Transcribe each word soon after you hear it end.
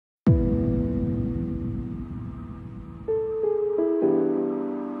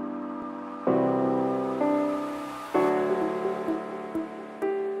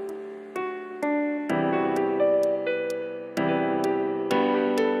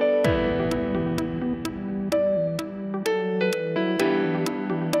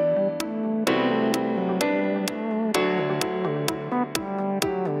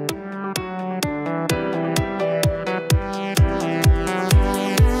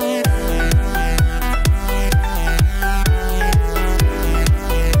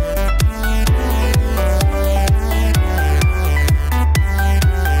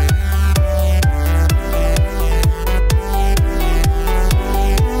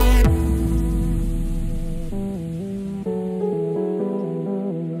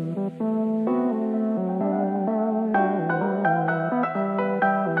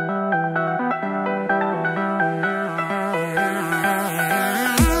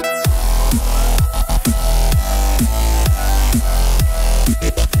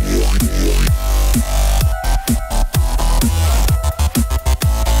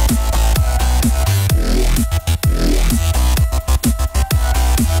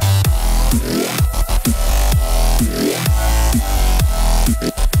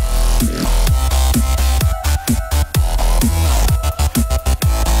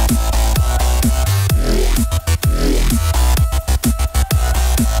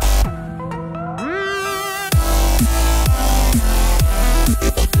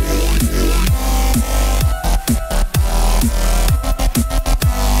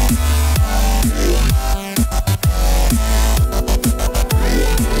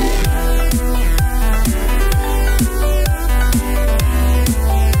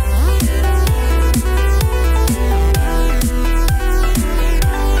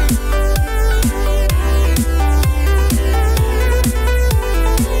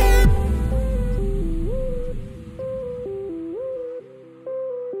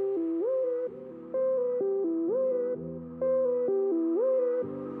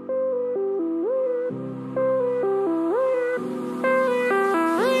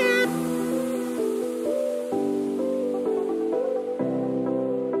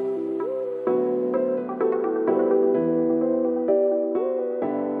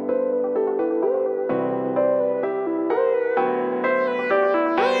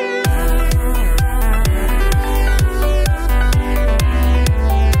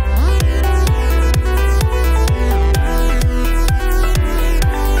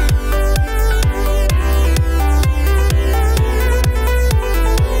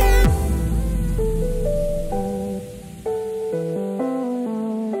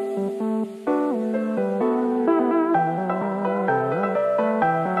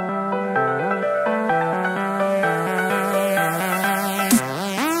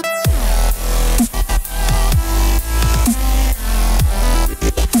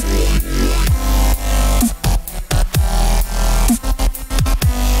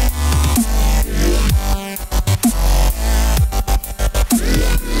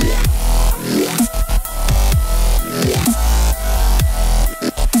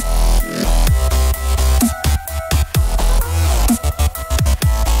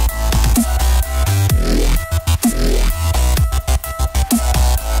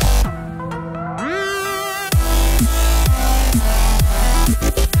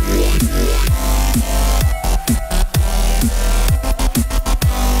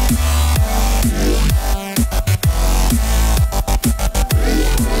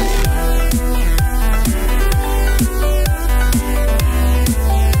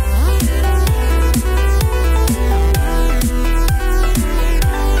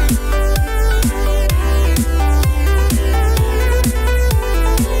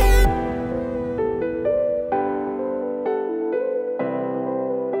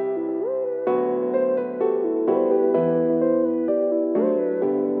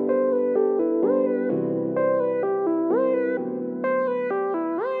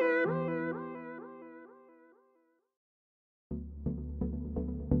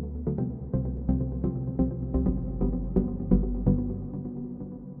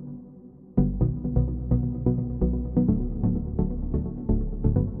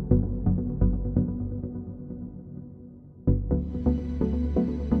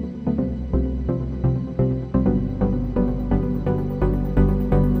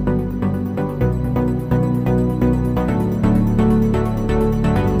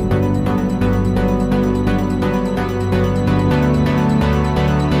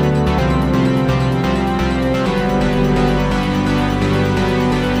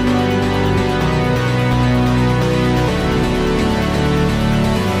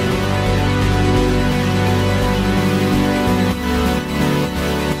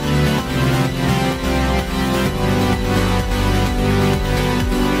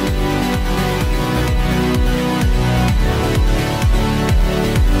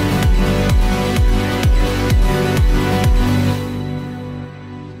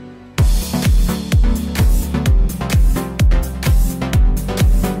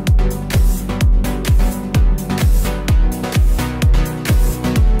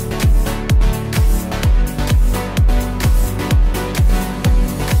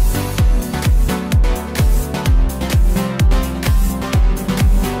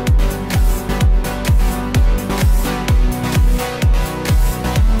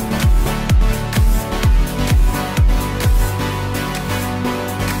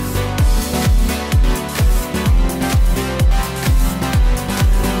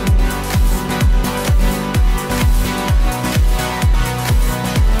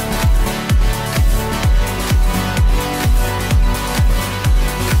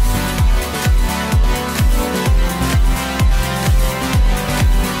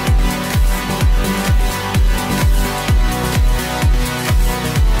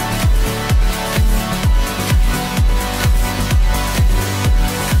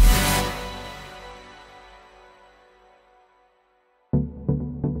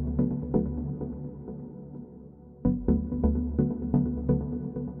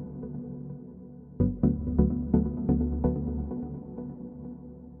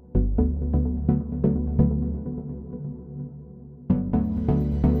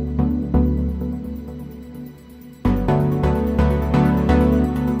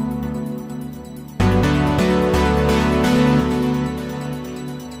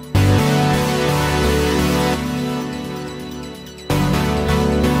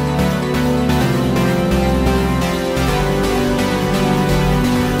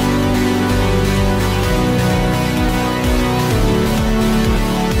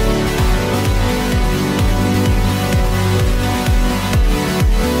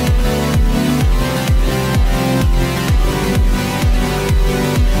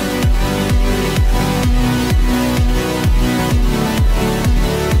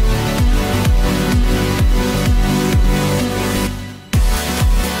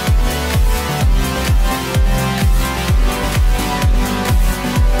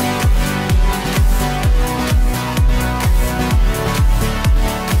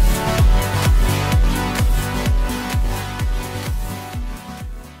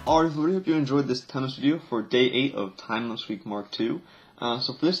Howdy everybody, hope you enjoyed this time-lapse video for day 8 of Time-Lapse Week Mark 2.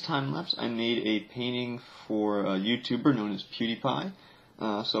 So for this time-lapse, I made a painting for a YouTuber known as Pewdiepie.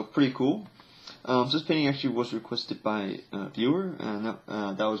 So pretty cool. So this painting actually was requested by a viewer, and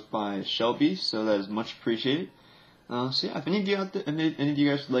that was by Shelby, so that is much appreciated. So yeah, if any of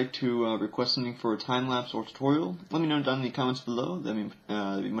you guys would like to request something for a time-lapse or tutorial, let me know down in the comments below. That'd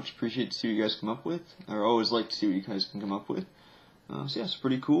be much appreciated to see what you guys come up with. I always like to see what you guys can come up with. So yeah, it's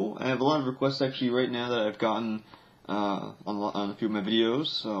pretty cool. I have a lot of requests actually right now that I've gotten on a few of my videos,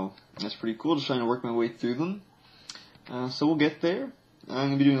 so that's pretty cool. Just trying to work my way through them. So we'll get there. I'm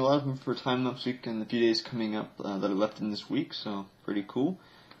going to be doing a lot of them for time-lapse week and the few days coming up that are left in this week, so pretty cool.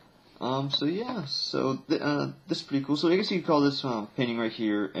 So yeah, so this is pretty cool. So I guess you could call this painting right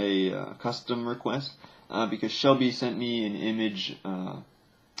here a custom request, because Shelby sent me an image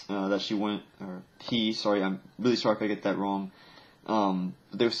that she wanted, or he, sorry, I'm really sorry if I get that wrong.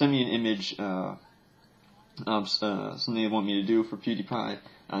 They sent me an image of something they want me to do for Pewdiepie,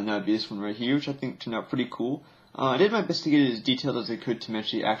 and that would be this one right here, which I think turned out pretty cool. I did my best to get it as detailed as I could to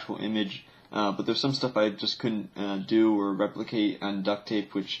match the actual image, but there's some stuff I just couldn't do or replicate on duct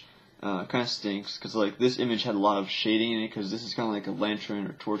tape, which kind of stinks, because like this image had a lot of shading in it, because this is kind of like a lantern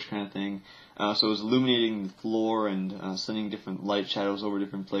or torch kind of thing, so it was illuminating the floor and sending different light shadows over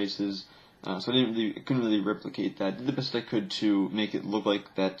different places. So I couldn't really replicate that. I did the best I could to make it look like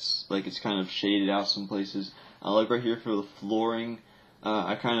it's kind of shaded out some places. Like right here for the flooring,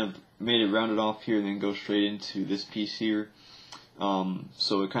 I kind of made it rounded off here and then go straight into this piece here.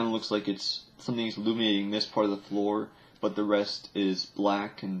 So it kind of looks like something's illuminating this part of the floor, but the rest is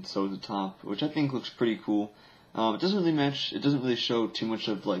black, and so is the top, which I think looks pretty cool. It doesn't really match. It doesn't really show too much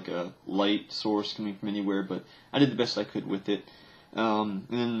of like a light source coming from anywhere, but I did the best I could with it. And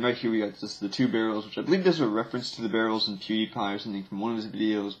then right here we got just the two barrels, which I believe there's a reference to the barrels in Pewdiepie or something from one of his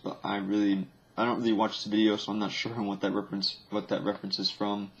videos, but I don't really watch the video, so I'm not sure on what that reference is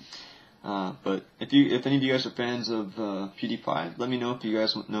from. But if any of you guys are fans of Pewdiepie, let me know if you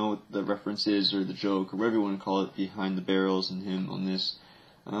guys know what the reference is or the joke or whatever you want to call it behind the barrels and him on this.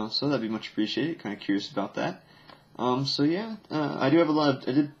 So that'd be much appreciated. Kind of curious about that. So yeah, I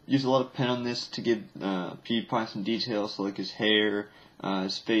did use a lot of pen on this to give Pewdiepie some details, so like his hair,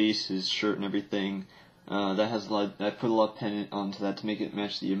 his face, his shirt, and everything. I put a lot of pen onto that to make it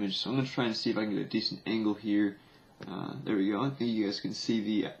match the image. So I'm gonna try and see if I can get a decent angle here. There we go. I think you guys can see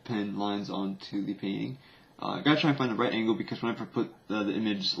the pen lines onto the painting. I gotta try and find the right angle, because whenever I put the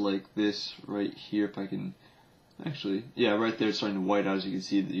image like this right here, if I can. Actually, yeah, right there it's starting to white out, as you can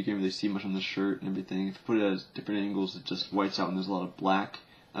see. That you can't really see much on the shirt and everything. If you put it at different angles, it just whites out and there's a lot of black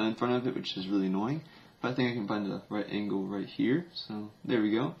in front of it, which is really annoying. But I think I can find the right angle right here. So there we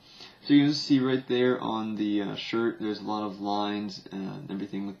go. So you can just see right there on the shirt, there's a lot of lines and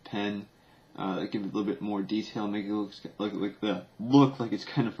everything with pen that give it a little bit more detail, make it look like it's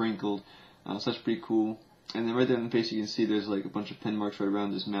kind of wrinkled. So that's pretty cool. And then right there in the face, you can see there's like a bunch of pen marks right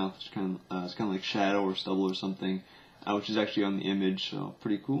around his mouth, which it's kind of like shadow or stubble or something, which is actually on the image. So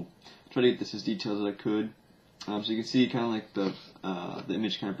pretty cool. Try to get this as detailed as I could. So you can see kind of like the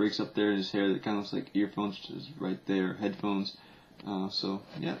image kind of breaks up there in his hair. That kind of looks like earphones, which is right there, headphones. So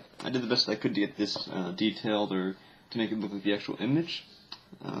yeah, I did the best I could to get this detailed or to make it look like the actual image.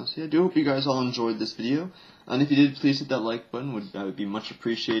 So yeah, I do hope you guys all enjoyed this video. And if you did, please hit that like button. Would be much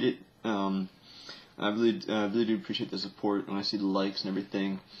appreciated. I really do appreciate the support when I see the likes and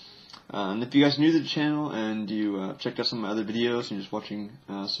everything. And if you guys are new to the channel and you checked out some of my other videos and you're just watching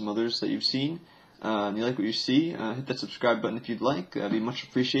some others that you've seen, and you like what you see, hit that subscribe button if you'd like. That'd be much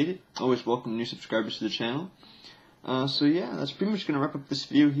appreciated. Always welcome new subscribers to the channel. So yeah, that's pretty much going to wrap up this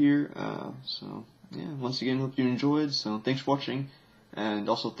video here. So yeah, once again, hope you enjoyed. So thanks for watching. And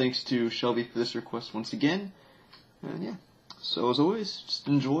also thanks to Shelby for this request once again. And yeah, so as always, just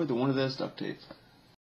enjoy the one of those duct tape.